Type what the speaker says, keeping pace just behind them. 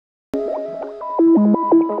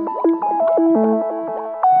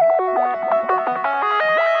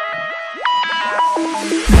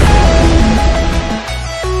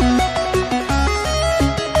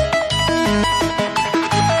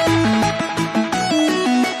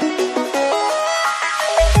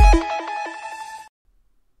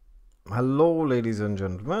ladies and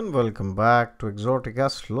gentlemen, welcome back to Exotic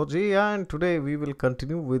Astrology, and today we will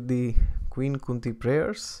continue with the Queen Kunti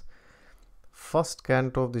prayers, first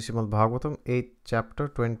canto of the Srimad Bhagavatam, 8th chapter,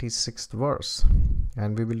 26th verse,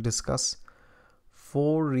 and we will discuss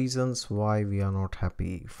 4 reasons why we are not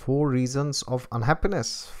happy, 4 reasons of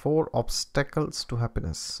unhappiness, 4 obstacles to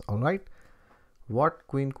happiness. Alright, what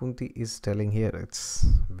Queen Kunti is telling here, it's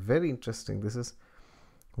very interesting. This is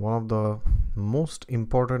one of the most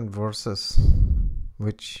important verses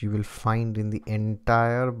which you will find in the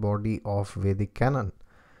entire body of Vedic canon.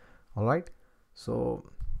 Alright, so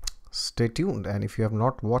stay tuned, and if you have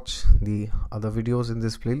not watched the other videos in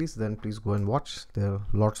this playlist, then please go and watch. There are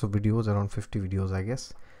lots of videos, around 50 videos I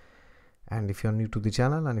guess. And if you are new to the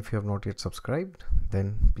channel and if you have not yet subscribed,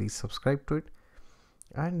 then please subscribe to it.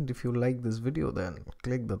 And if you like this video, then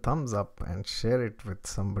click the thumbs up and share it with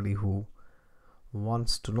somebody who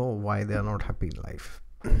wants to know why they are not happy in life.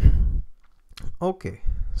 Okay,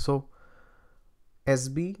 so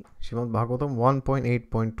SB Srimad Bhagavatam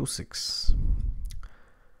 1.8.26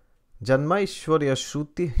 Janma Ishwarya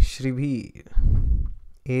Shruti Shribhir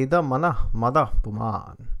Eda Mana Mada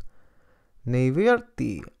Puman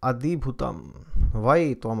Nevyarti Adibhutam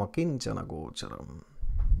Vai Twamakinchana Gocharam.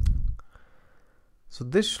 So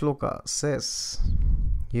this shloka says,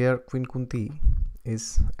 here Queen Kunti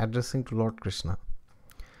is addressing to Lord Krishna.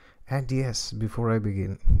 And yes, before I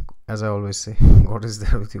begin, as I always say, God is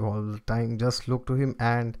there with you all the time. Just look to him,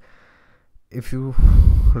 and if you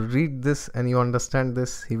read this and you understand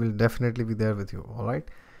this, he will definitely be there with you. Alright,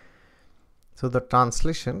 so the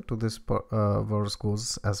translation to this verse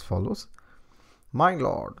goes as follows: My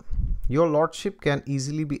Lord, your lordship can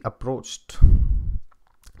easily be approached,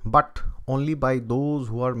 but only by those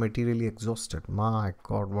who are materially exhausted. My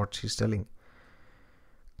God, what she's telling.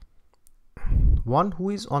 One who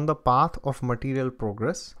is on the path of material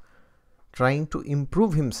progress, trying to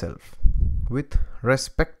improve himself with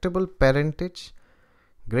respectable parentage,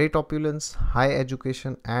 great opulence, high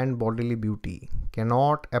education and bodily beauty,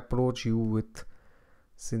 cannot approach you with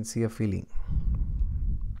sincere feeling.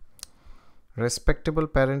 Respectable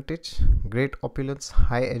parentage, great opulence,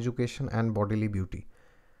 high education and bodily beauty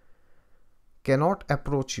cannot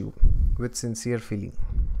approach you with sincere feeling.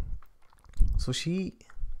 So she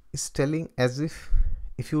is telling as if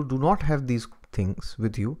you do not have these things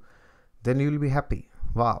with you, then you will be happy.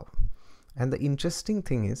 Wow. And the interesting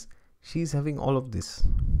thing is, she is having all of this.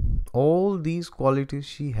 All these qualities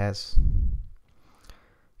she has.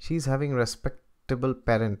 She is having respectable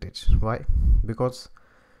parentage. Why? Because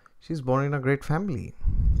she is born in a great family.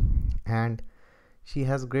 And she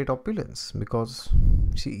has great opulence because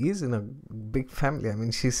she is in a big family. I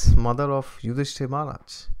mean, she's mother of Yudhishthira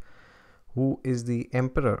Maharaj, who is the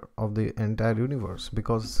emperor of the entire universe,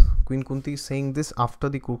 because Queen Kunti is saying this after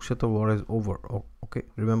the Kurukshetra war is over. Okay,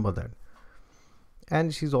 remember that.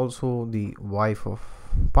 And she's also the wife of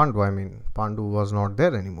Pandu. I mean, Pandu was not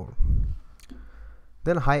there anymore.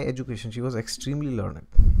 Then high education, she was extremely learned.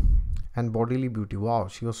 And bodily beauty, wow,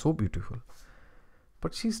 she was so beautiful.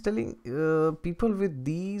 But she's telling people with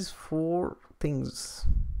these 4 things,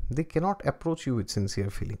 they cannot approach you with sincere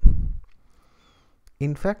feeling.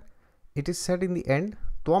 In fact, it is said in the end,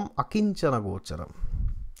 Tvam Akinchana Gocharam.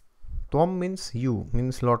 Tvam means you,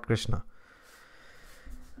 means Lord Krishna.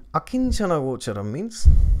 Akinchana Gocharam means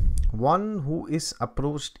one who is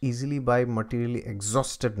approached easily by materially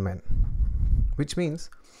exhausted men. Which means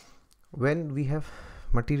when we have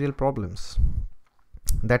material problems,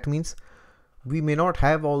 that means we may not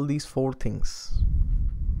have all these 4 things.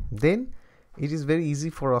 Then it is very easy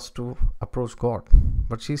for us to approach God.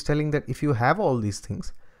 But she is telling that if you have all these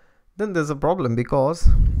things, then there's a problem, because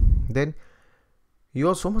then you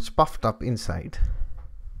are so much puffed up inside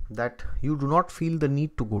that you do not feel the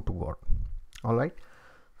need to go to God. Alright,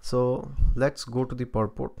 so let's go to the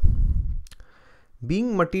purport.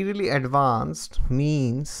 Being materially advanced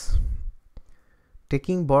means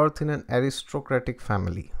taking birth in an aristocratic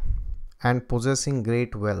family and possessing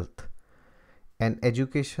great wealth and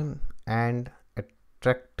education and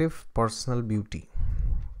attractive personal beauty.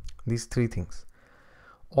 These 3 things.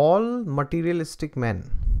 All materialistic men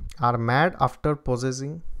are mad after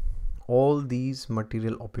possessing all these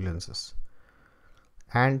material opulences.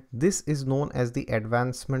 And this is known as the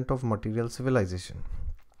advancement of material civilization.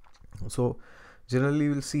 So generally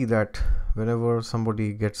you will see that whenever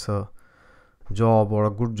somebody gets a job or a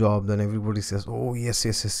good job, then everybody says, oh yes,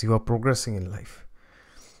 you are progressing in life.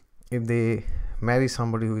 If they marry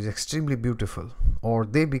somebody who is extremely beautiful, or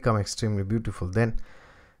they become extremely beautiful, then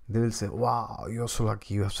they will say, wow, you are so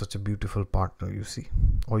lucky, you have such a beautiful partner, you see,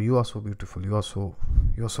 or you are so beautiful, you are so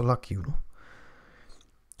lucky, you know.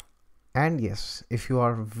 And yes, if you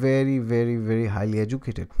are very, very, very highly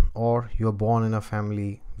educated, or you're born in a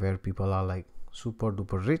family where people are like super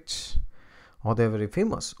duper rich, or they're very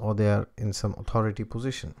famous, or they are in some authority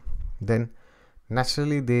position, then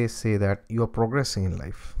naturally they say that you are progressing in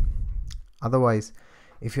life. Otherwise,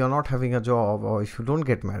 if you're not having a job, or if you don't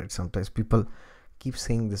get married, sometimes people keep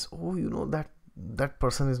saying this, oh, you know, that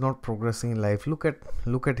person is not progressing in life. Look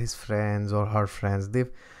at his friends or her friends,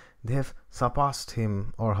 they have surpassed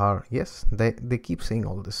him or her. Yes, they keep saying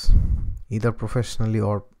all this, either professionally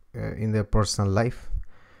or in their personal life.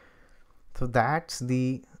 So that's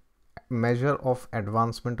the measure of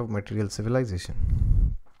advancement of material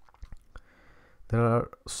civilization. There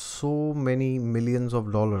are so many millions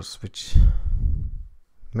of dollars which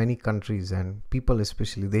many countries and people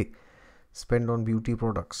especially, they spend on beauty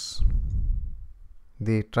products.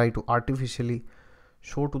 They try to artificially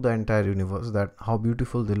show to the entire universe that how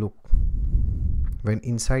beautiful they look, when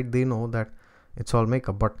inside they know that it's all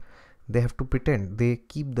makeup, but they have to pretend. They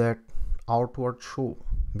keep that outward show,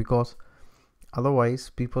 because otherwise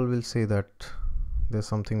people will say that there's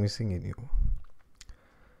something missing in you.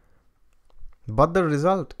 But the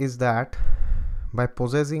result is that by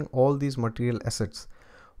possessing all these material assets,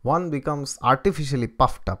 one becomes artificially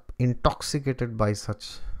puffed up, intoxicated by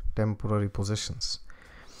such temporary possessions.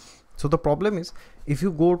 So the problem is, if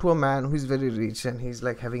you go to a man who is very rich and he's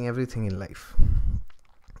like having everything in life,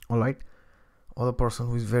 all right, or the person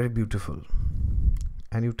who is very beautiful,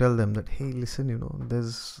 and you tell them that, hey, listen, you know,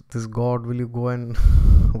 there's this God, will you go and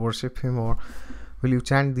worship him, or will you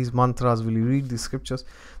chant these mantras, will you read these scriptures?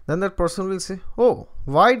 Then that person will say, oh,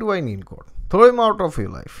 why do I need God? Throw him out of your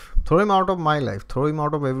life, throw him out of my life, throw him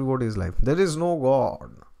out of everybody's life. There is no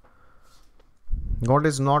God. God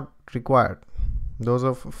is not required. There was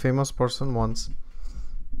a famous person once,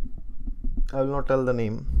 I will not tell the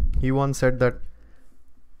name. He once said that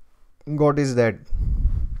God is dead.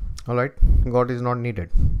 Alright, God is not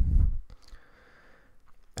needed.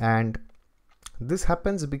 And this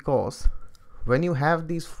happens because when you have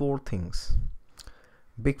these four things,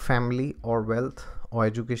 big family or wealth or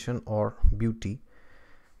education or beauty,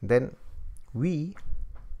 then we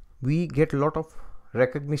get a lot of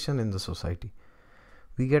recognition in the society.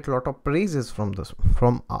 We get a lot of praises from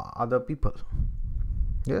other people.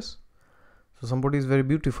 Yes. So somebody is very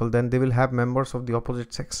beautiful, then they will have members of the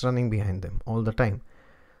opposite sex running behind them all the time.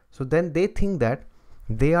 So then they think that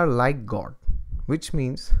they are like God, which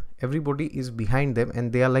means everybody is behind them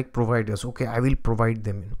and they are like providers. Okay, I will provide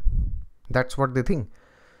them. You know. That's what they think.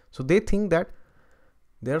 So they think that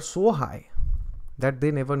they are so high that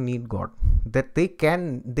they never need God, that they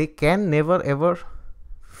can never ever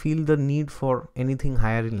feel the need for anything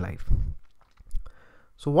higher in life.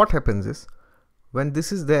 So what happens is, when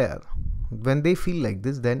this is there, when they feel like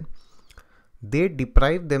this, then they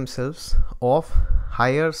deprive themselves of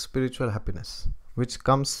higher spiritual happiness, which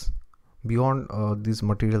comes beyond these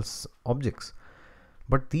material objects.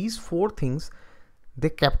 But these four things, they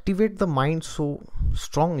captivate the mind so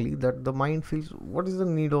strongly that the mind feels, what is the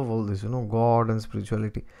need of all this, you know, God and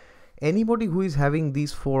spirituality? Anybody who is having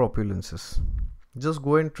these four opulences, just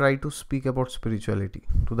go and try to speak about spirituality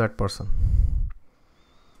to that person.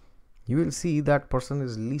 You will see that person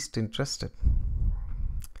is least interested.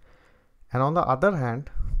 And on the other hand,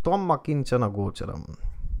 Tvam Makinchana Gocharam,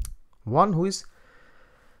 one who is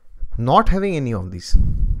not having any of these,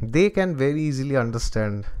 they can very easily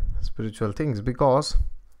understand spiritual things, because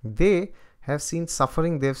they have seen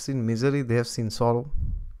suffering, they have seen misery, they have seen sorrow.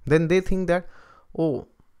 Then they think that, oh,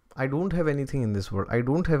 I don't have anything in this world, I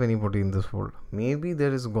don't have anybody in this world. Maybe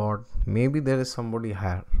there is God, maybe there is somebody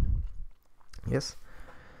higher. Yes.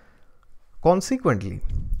 Consequently,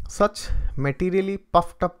 such materially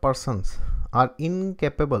puffed up persons are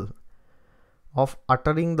incapable of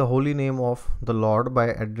uttering the holy name of the Lord by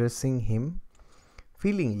addressing him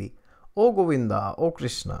feelingly. O Govinda, O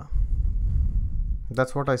Krishna.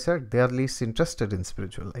 That's what I said. They are least interested in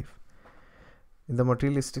spiritual life. In the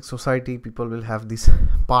materialistic society, people will have these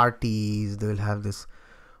parties, they will have this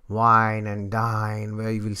wine and dine,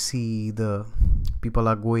 where you will see the people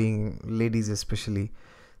are going, ladies especially,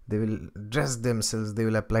 they will dress themselves, they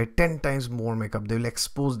will apply 10 times more makeup, they will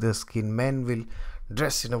expose their skin. Men will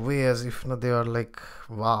dress in a way as if they are like,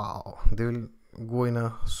 wow, they will go in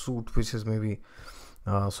a suit which is maybe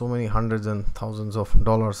so many hundreds and thousands of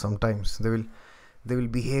dollars. Sometimes they will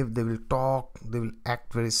behave, they will talk, they will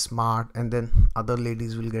act very smart, and then other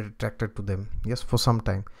ladies will get attracted to them, yes, for some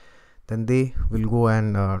time. Then they will go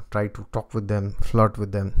and try to talk with them, flirt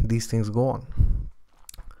with them. These things go on.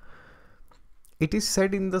 It is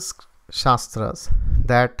said in the Shastras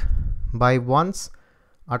that by one's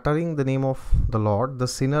uttering the name of the Lord, the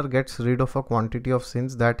sinner gets rid of a quantity of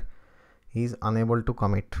sins that he is unable to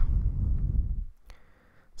commit.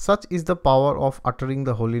 Such is the power of uttering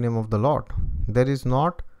the holy name of the Lord. There is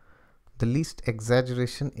not the least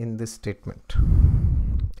exaggeration in this statement.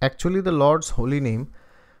 Actually, the Lord's holy name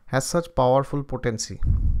has such powerful potency,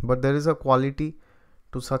 but there is a quality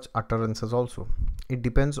to such utterances also. It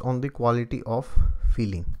depends on the quality of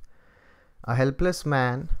feeling. A helpless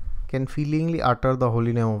man can feelingly utter the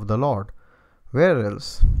holy name of the Lord,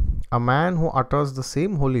 whereas a man who utters the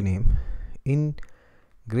same holy name in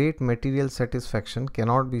great material satisfaction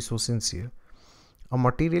cannot be so sincere. A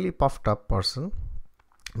materially puffed up person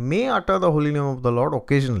may utter the holy name of the Lord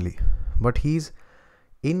occasionally, but he is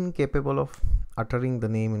incapable of uttering the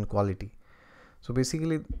name in quality. So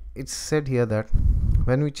basically it's said here that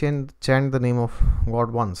when we chant the name of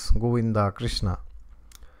God once, Govinda, Krishna,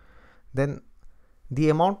 then the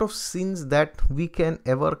amount of sins that we can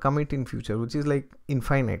ever commit in future, which is like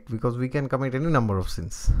infinite, because we can commit any number of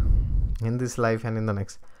sins in this life and in the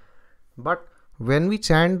next. But when we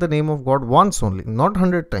chant the name of God once only, not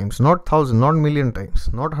 100 times, not 1000, not million times,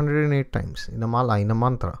 not 108 times in a mala, in a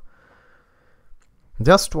mantra,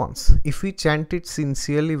 just once, if we chant it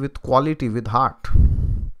sincerely, with quality, with heart,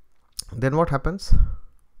 then what happens?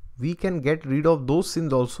 We can get rid of those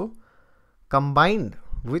sins also combined,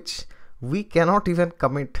 which we cannot even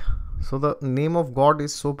commit. So the name of God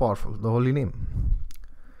is so powerful, the holy name.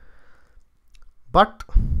 But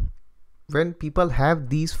when people have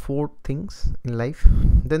these four things in life,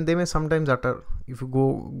 then they may sometimes utter. If you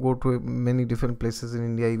go to many different places in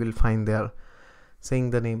India, you will find they are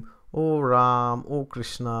saying the name, oh Ram, oh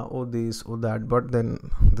Krishna, oh this, oh that, but then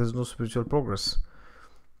there's no spiritual progress.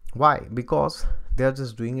 Why? Because they are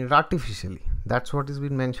just doing it artificially. That's what is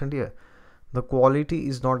being mentioned here. The quality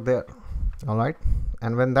is not there. Alright?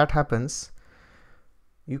 And when that happens,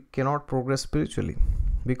 you cannot progress spiritually,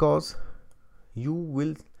 because you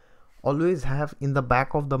will always have in the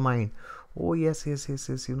back of the mind, oh yes,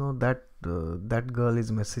 you know, that girl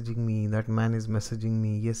is messaging me, that man is messaging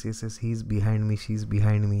me, yes, he's behind me, she's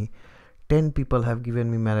behind me, 10 people have given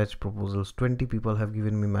me marriage proposals, 20 people have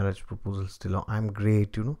given me marriage proposals, still I'm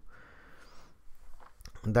great, you know.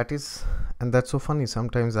 That's so funny.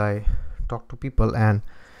 Sometimes I talk to people and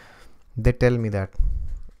they tell me that,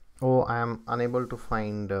 oh, I am unable to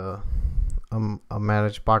find a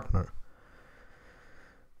marriage partner.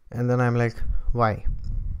 And then I'm like, why?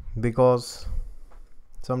 Because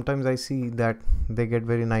sometimes I see that they get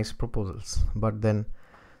very nice proposals, but then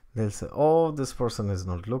they'll say, oh, this person is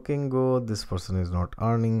not looking good, this person is not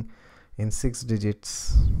earning in 6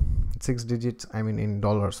 digits, I mean in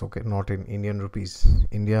dollars, okay, not in Indian rupees.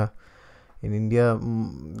 In India,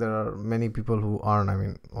 there are many people who earn, I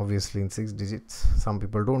mean, obviously in 6 digits. Some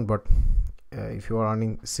people don't, but if you are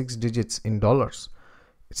earning 6 digits in dollars,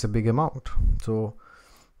 it's a big amount. So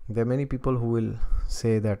there are many people who will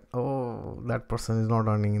say that, oh, that person is not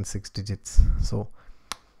earning in 6 digits, so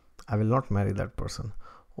I will not marry that person.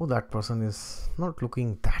 Oh, that person is not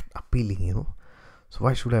looking that appealing, you know, so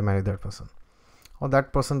why should I marry that person? Or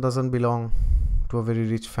that person doesn't belong to a very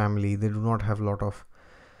rich family, they do not have a lot of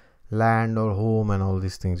land or home and all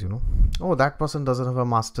these things, you know. Oh, that person doesn't have a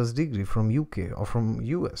master's degree from UK or from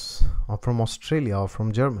US or from Australia or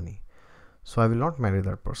from Germany, so I will not marry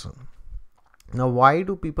that person. Now, why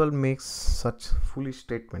do people make such foolish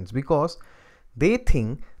statements? Because they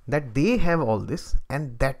think that they have all this,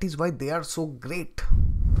 and that is why they are so great.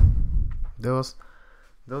 There was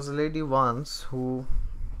a lady once who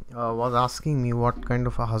was asking me what kind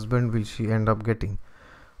of a husband will she end up getting.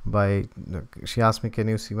 She asked me, can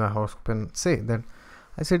you see my horoscope and say that?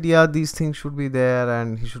 I said, yeah, these things should be there,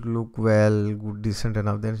 and he should look well, good, decent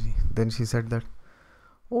enough. Then she said that,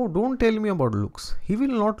 oh, don't tell me about looks. He will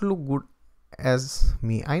not look good as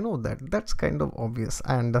me. I know that. That's kind of obvious.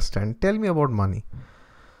 I understand. Tell me about money.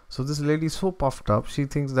 So this lady is so puffed up. She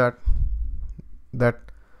thinks that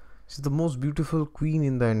she's the most beautiful queen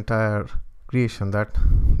in the entire creation, that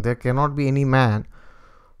there cannot be any man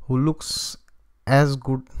who looks as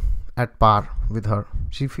good at par with her.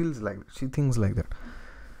 She feels like that. She thinks like that.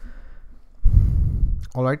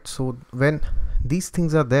 Alright, so when these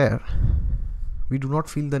things are there, we do not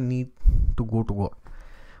feel the need to go to God.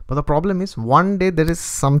 But the problem is, one day there is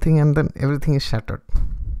something and then everything is shattered.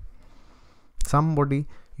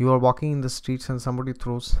 You are walking in the streets and somebody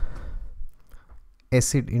throws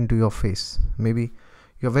acid into your face. Maybe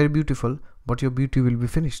you are very beautiful, but your beauty will be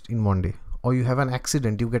finished in one day. Or you have an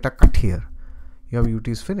accident, you get a cut here, your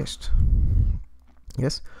beauty is finished.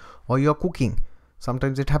 Yes. Or you are cooking.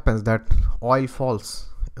 Sometimes it happens that oil falls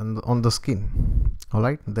on the skin. all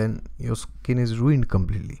right, then your skin is ruined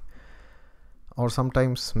completely. Or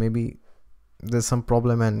sometimes maybe there's some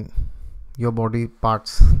problem and your body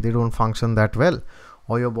parts, they don't function that well,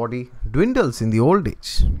 or your body dwindles in the old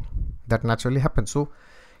age. That naturally happens. So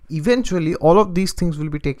eventually all of these things will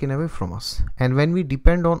be taken away from us, and when we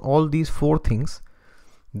depend on all these four things,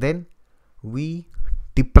 then we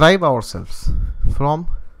deprive ourselves from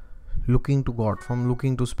looking to God, from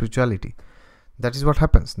looking to spirituality. That is what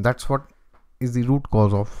happens. That's what is the root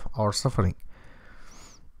cause of our suffering.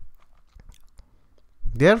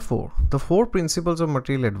 Therefore, the four principles of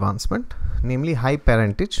material advancement, namely high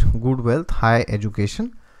parentage, good wealth, high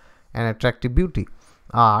education, and attractive beauty,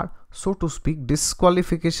 are, so to speak,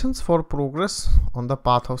 disqualifications for progress on the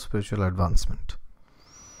path of spiritual advancement.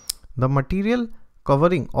 The material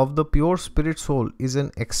covering of the pure spirit soul is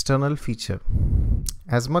an external feature,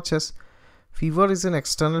 as much as fever is an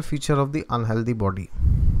external feature of the unhealthy body.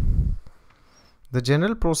 The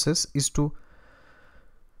general process is to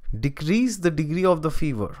decrease the degree of the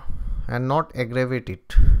fever and not aggravate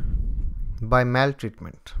it by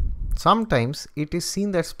maltreatment. Sometimes it is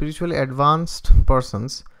seen that spiritually advanced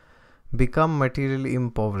persons become materially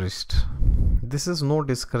impoverished. This is no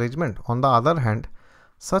discouragement. On the other hand,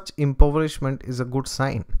 such impoverishment is a good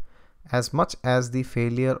sign, as much as the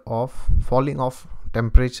failure of falling off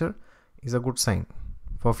temperature is a good sign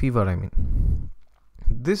for fever.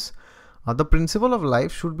 The principle of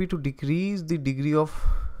life should be to decrease the degree of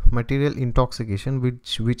material intoxication,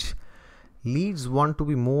 which leads one to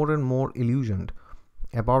be more and more illusioned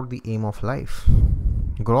about the aim of life.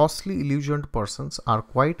 Grossly illusioned persons are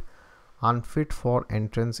quite unfit for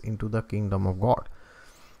entrance into the kingdom of God.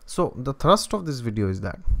 So the thrust of this video is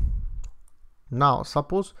that, now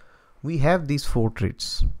suppose we have these four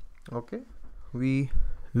traits. Okay, we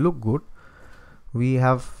look good, we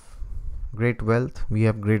have great wealth, we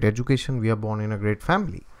have great education, we are born in a great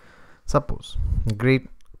family. Suppose great,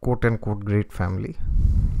 quote unquote, great family.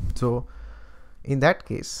 So in that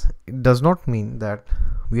case, it does not mean that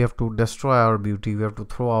we have to destroy our beauty, we have to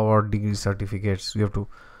throw our degree certificates, we have to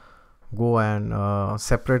go and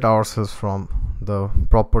separate ourselves from the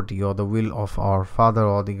property or the will of our father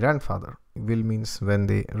or the grandfather. Will means when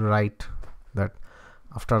they write that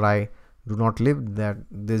after I do not live, that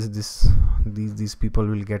these people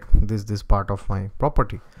will get this part of my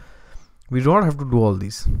property. We do not have to do all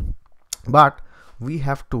these, but we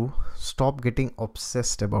have to stop getting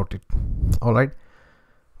obsessed about it. All right,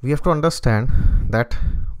 we have to understand that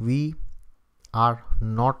we are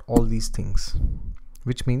not all these things,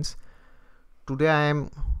 which means today I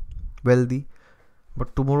am wealthy,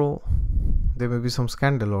 but tomorrow there may be some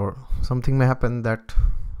scandal or something may happen that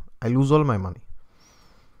I lose all my money,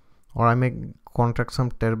 or I may contract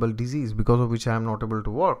some terrible disease because of which I am not able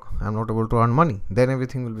to work, I am not able to earn money. Then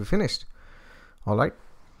everything will be finished. All right,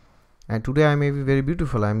 and today I may be very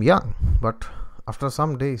beautiful, I am young, but after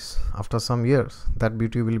some days, after some years, that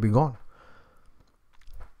beauty will be gone.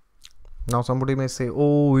 Now somebody may say,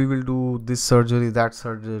 oh, we will do this surgery, that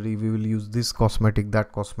surgery, we will use this cosmetic,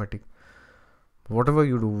 that cosmetic. Whatever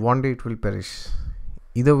you do, one day it will perish.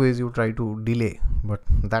 Either ways you try to delay, but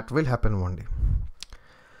that will happen one day.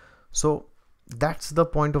 So that's the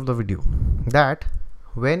point of the video, that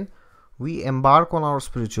when we embark on our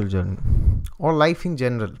spiritual journey or life in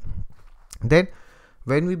general, then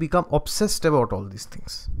when we become obsessed about all these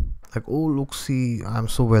things, like, oh look, see, I am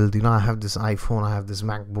so wealthy, now I have this iPhone, I have this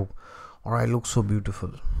MacBook, or I look so beautiful.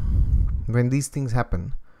 When these things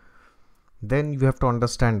happen, then you have to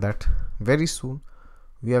understand that very soon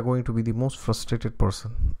we are going to be the most frustrated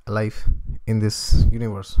person alive in this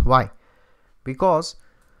universe. Why? Because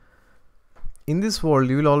in this world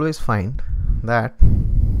you will always find that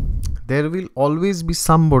there will always be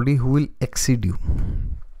somebody who will exceed you.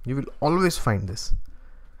 You will always find this.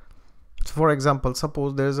 So for example,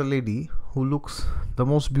 suppose there is a lady who looks the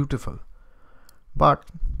most beautiful, but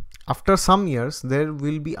after some years there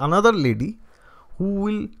will be another lady who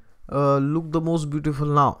will look the most beautiful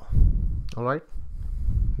now. All right,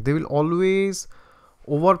 they will always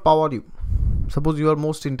overpower you. Suppose you are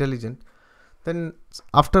most intelligent, then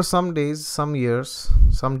after some days, some years,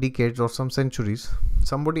 some decades or some centuries,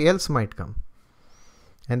 somebody else might come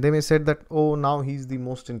and they may say that, oh, now he is the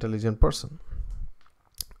most intelligent person.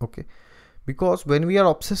 Okay, because when we are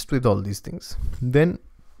obsessed with all these things, then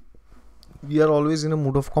we are always in a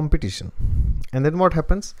mood of competition, and then what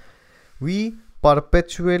happens, we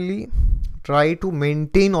perpetually try to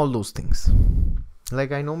maintain all those things.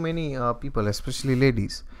 Like I know many people, especially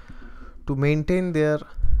ladies, to maintain their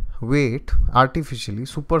weight artificially,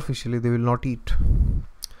 superficially, they will not eat.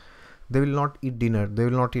 They will not eat dinner, they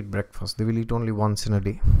will not eat breakfast, they will eat only once in a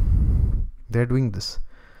day. They're doing this.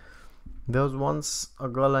 There was once a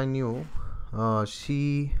girl I knew,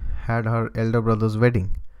 she had her elder brother's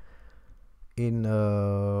wedding in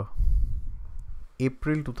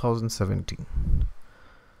April 2017,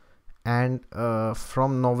 and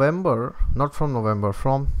from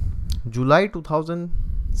July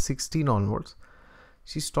 2016 onwards,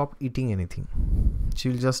 she stopped eating anything.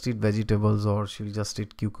 She'll just eat vegetables, or she'll just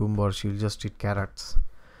eat cucumber, she'll just eat carrots.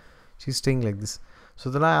 She's staying like this. So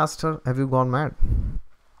then I asked her, have you gone mad?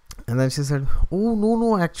 And then she said, oh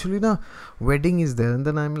no, actually wedding is there. And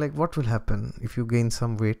then I'm like, what will happen if you gain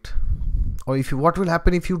some weight, or what will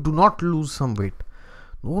happen if you do not lose some weight?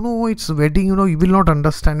 No, it's a wedding, you will not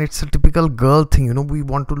understand. It's a typical girl thing, we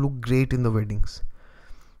want to look great in the weddings.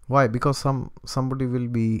 Why? Because somebody will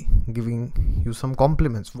be giving you some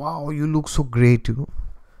compliments. Wow, you look so great, and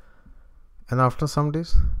after some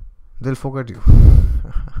days they'll forget you.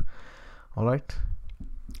 All right.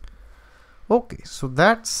 Okay, so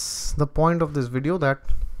that's the point of this video, that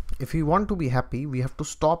if we want to be happy, we have to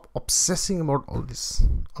stop obsessing about all this.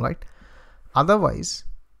 All right, otherwise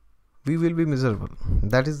we will be miserable.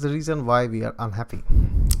 That is the reason why we are unhappy.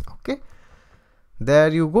 Okay, there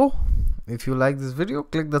you go. If you like this video,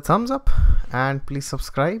 click the thumbs up and please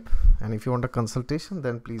subscribe. And if you want a consultation,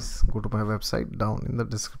 then please go to my website down in the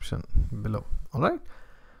description below. All right,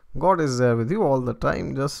 God is there with you all the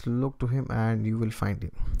time. Just look to him and you will find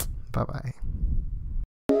him. Bye bye.